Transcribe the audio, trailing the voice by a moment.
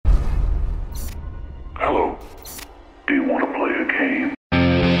Hello. Do you want to play a game?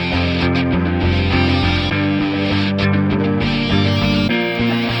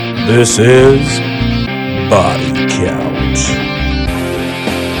 This is Body Count,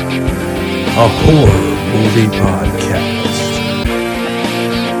 a horror movie podcast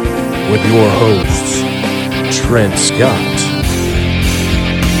with your hosts, Trent Scott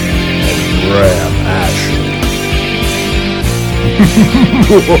and Graham Ashley.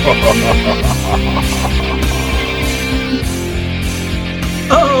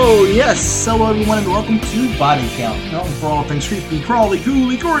 Oh, yes. Hello, everyone, and welcome to Body Count. Home for all things creepy, crawly,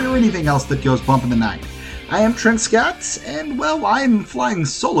 ghouly, gory, or anything else that goes bump in the night. I am Trent Scott, and, well, I am flying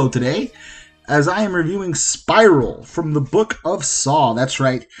solo today as I am reviewing Spiral from the Book of Saw. That's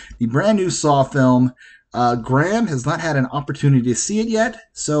right, the brand new Saw film. Graham has not had an opportunity to see it yet,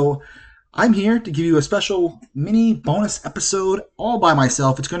 so I'm here to give you a special mini bonus episode all by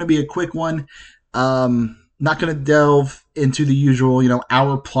myself. It's going to be a quick one. Not going to delve into the usual,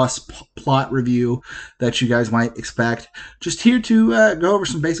 hour-plus plot review that you guys might expect. Just here to go over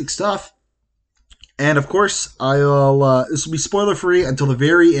some basic stuff. And, of course, this will be spoiler-free until the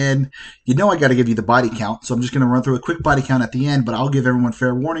very end. I got to give you the body count, so I'm just going to run through a quick body count at the end, but I'll give everyone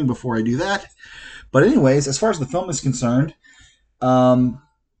fair warning before I do that. But anyways, as far as the film is concerned,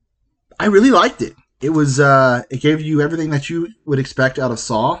 I really liked it. It gave you everything that you would expect out of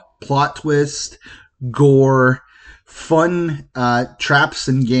Saw. Plot twist, gore, fun traps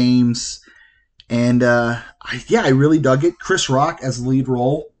and games, and I really dug it. Chris Rock as the lead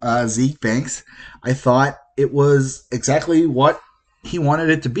role, Zeke Banks. I thought it was exactly what he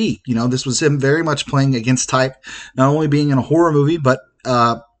wanted it to be. This was him very much playing against type, not only being in a horror movie, but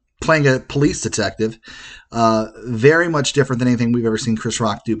playing a police detective. Very much different than anything we've ever seen Chris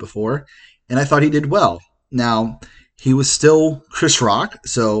Rock do before, and I thought he did well. Now, he was still Chris Rock,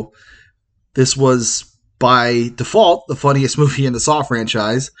 so this was, by default, the funniest movie in the Saw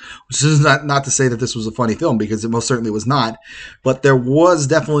franchise, which is not to say that this was a funny film, because it most certainly was not, but there was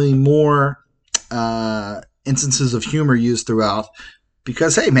definitely more instances of humor used throughout,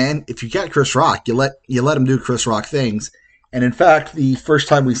 because, hey, man, if you got Chris Rock, you let him do Chris Rock things. And in fact, the first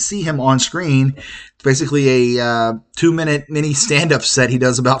time we see him on screen, it's basically a 2-minute mini stand-up set he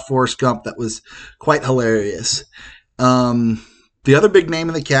does about Forrest Gump that was quite hilarious. The other big name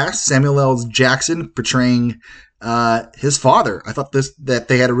in the cast, Samuel L. Jackson, portraying his father. I thought that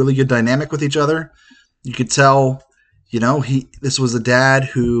they had a really good dynamic with each other. You could tell, this was a dad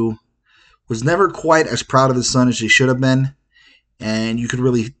who was never quite as proud of his son as he should have been, and you could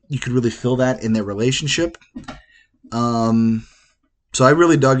really feel that in their relationship. So I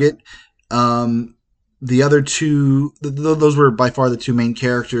really dug it. The other two, those were by far the two main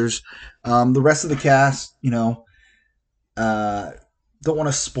characters. The rest of the cast, don't want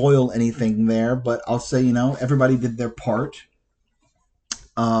to spoil anything there, but I'll say, everybody did their part.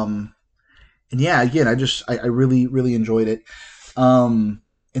 And yeah, again, I really, really enjoyed it.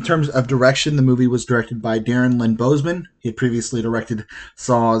 In terms of direction, the movie was directed by Darren Lynn Bousman. He had previously directed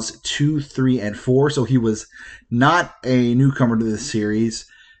Saws 2, 3, and 4, so he was not a newcomer to this series.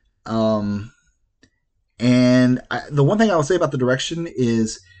 The one thing I will say about the direction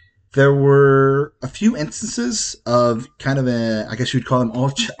is there were a few instances of kind of I guess you'd call them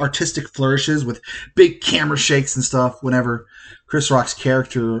artistic flourishes with big camera shakes and stuff whenever Chris Rock's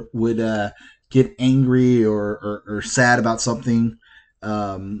character would get angry or sad about something.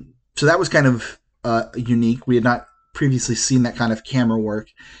 So that was kind of unique. We had not previously seen that kind of camera work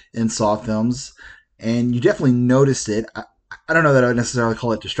in Saw films, and you definitely noticed it. I don't know that I would necessarily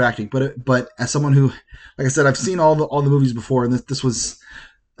call it distracting, but as someone who, like I said, I've seen all the movies before, and this was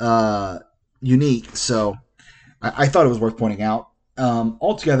unique, so I thought it was worth pointing out.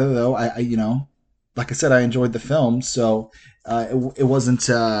 Altogether, though, I like I said, I enjoyed the film, so it wasn't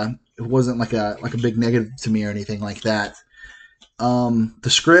like a big negative to me or anything like that. The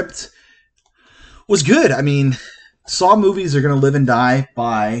script was good. I mean, Saw movies are going to live and die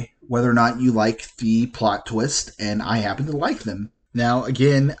by whether or not you like the plot twist, and I happen to like them. Now,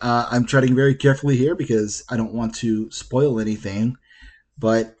 again, I'm treading very carefully here because I don't want to spoil anything,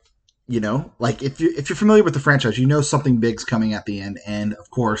 but, like if you're familiar with the franchise, something big's coming at the end, and,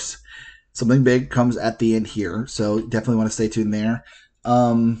 of course, something big comes at the end here, so definitely want to stay tuned there.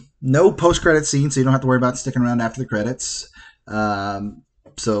 No post-credit scene, so you don't have to worry about sticking around after the credits.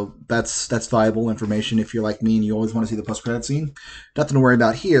 So that's valuable information if you're like me and you always want to see the post-credit scene. Nothing to worry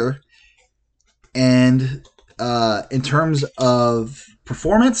about here. And in terms of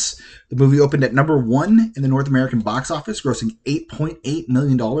performance, the movie opened at number 1 in the North American box office, grossing $8.8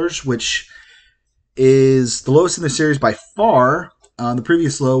 million, which is the lowest in the series by far. The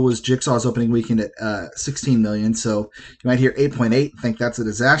previous low was Jigsaw's opening weekend at 16 million, so you might hear 8.8 and think that's a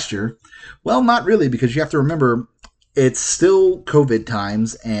disaster. Well, not really, because you have to remember it's still COVID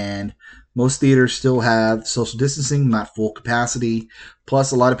times, and most theaters still have social distancing, not full capacity.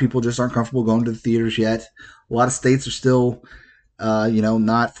 Plus, a lot of people just aren't comfortable going to the theaters yet. A lot of states are still,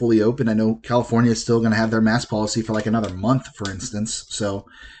 not fully open. I know California is still going to have their mask policy for like another month, for instance. So,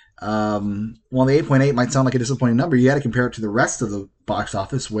 while the 8.8 might sound like a disappointing number, you got to compare it to the rest of the box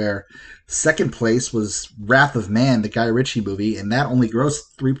office, where second place was Wrath of Man, the Guy Ritchie movie, and that only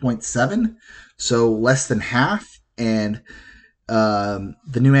grossed 3.7, so less than half. And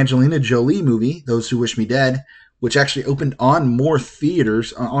the new Angelina Jolie movie, Those Who Wish Me Dead, which actually opened on more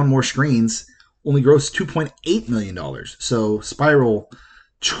theaters, on more screens, only grossed $2.8 million. So Spiral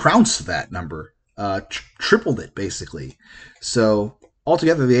trounced that number, tripled it, basically. So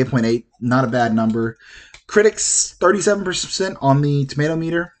altogether, the 8.8, not a bad number. Critics, 37% on the tomato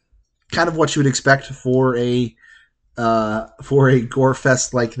meter. Kind of what you would expect for a gore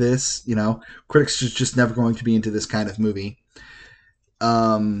fest like this. Critics are just never going to be into this kind of movie.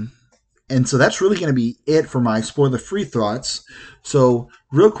 And so that's really going to be it for my spoiler-free thoughts. So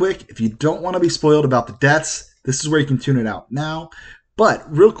real quick, if you don't want to be spoiled about the deaths, this is where you can tune it out now. But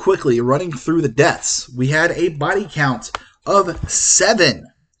real quickly, running through the deaths, we had a body count of 7.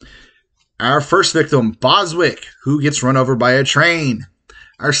 Our first victim, Boswick, who gets run over by a train.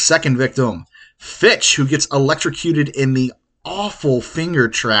 Our second victim, Fitch, who gets electrocuted in the awful finger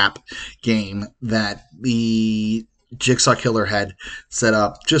trap game that the Jigsaw Killer had set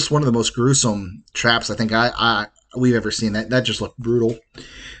up. Just one of the most gruesome traps I think we've ever seen. That just looked brutal.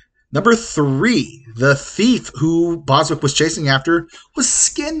 Number 3, the thief who Boswick was chasing after was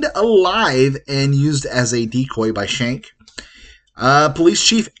skinned alive and used as a decoy by Shank. Police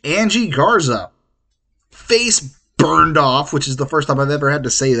Chief Angie Garza, face burned off, which is the first time I've ever had to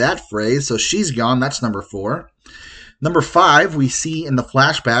say that phrase, so she's gone. That's number 4. Number 5, we see in the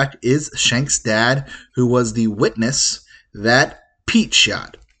flashback, is Shank's dad, who was the witness that Pete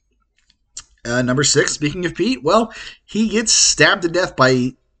shot. Number 6, speaking of Pete, well, he gets stabbed to death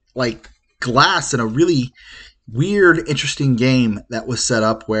by, glass in a really weird, interesting game that was set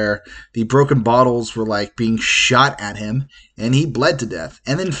up where the broken bottles were, being shot at him, and he bled to death.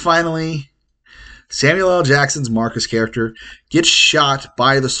 And then finally, Samuel L. Jackson's Marcus character gets shot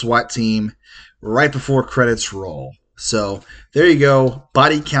by the SWAT team right before credits roll. So there you go,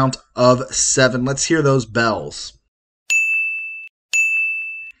 body count of 7. Let's hear those bells.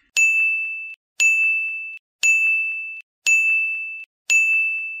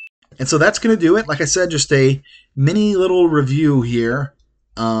 And so that's going to do it. Like I said, just a mini little review here.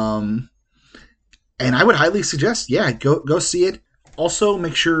 And I would highly suggest, go see it. Also,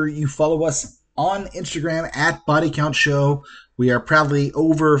 make sure you follow us on Instagram at Body Count Show. We are proudly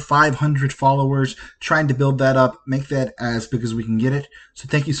over 500 followers, trying to build that up, make that as big as we can get it. So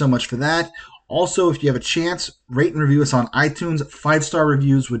thank you so much for that. Also, if you have a chance, rate and review us on iTunes. 5-star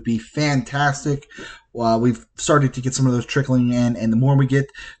reviews would be fantastic. We've started to get some of those trickling in, and the more we get,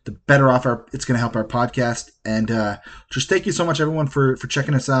 the better off it's going to help our podcast. And just thank you so much, everyone, for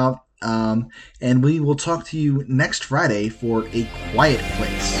checking us out. And we will talk to you next Friday for A Quiet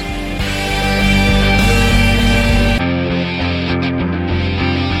Place.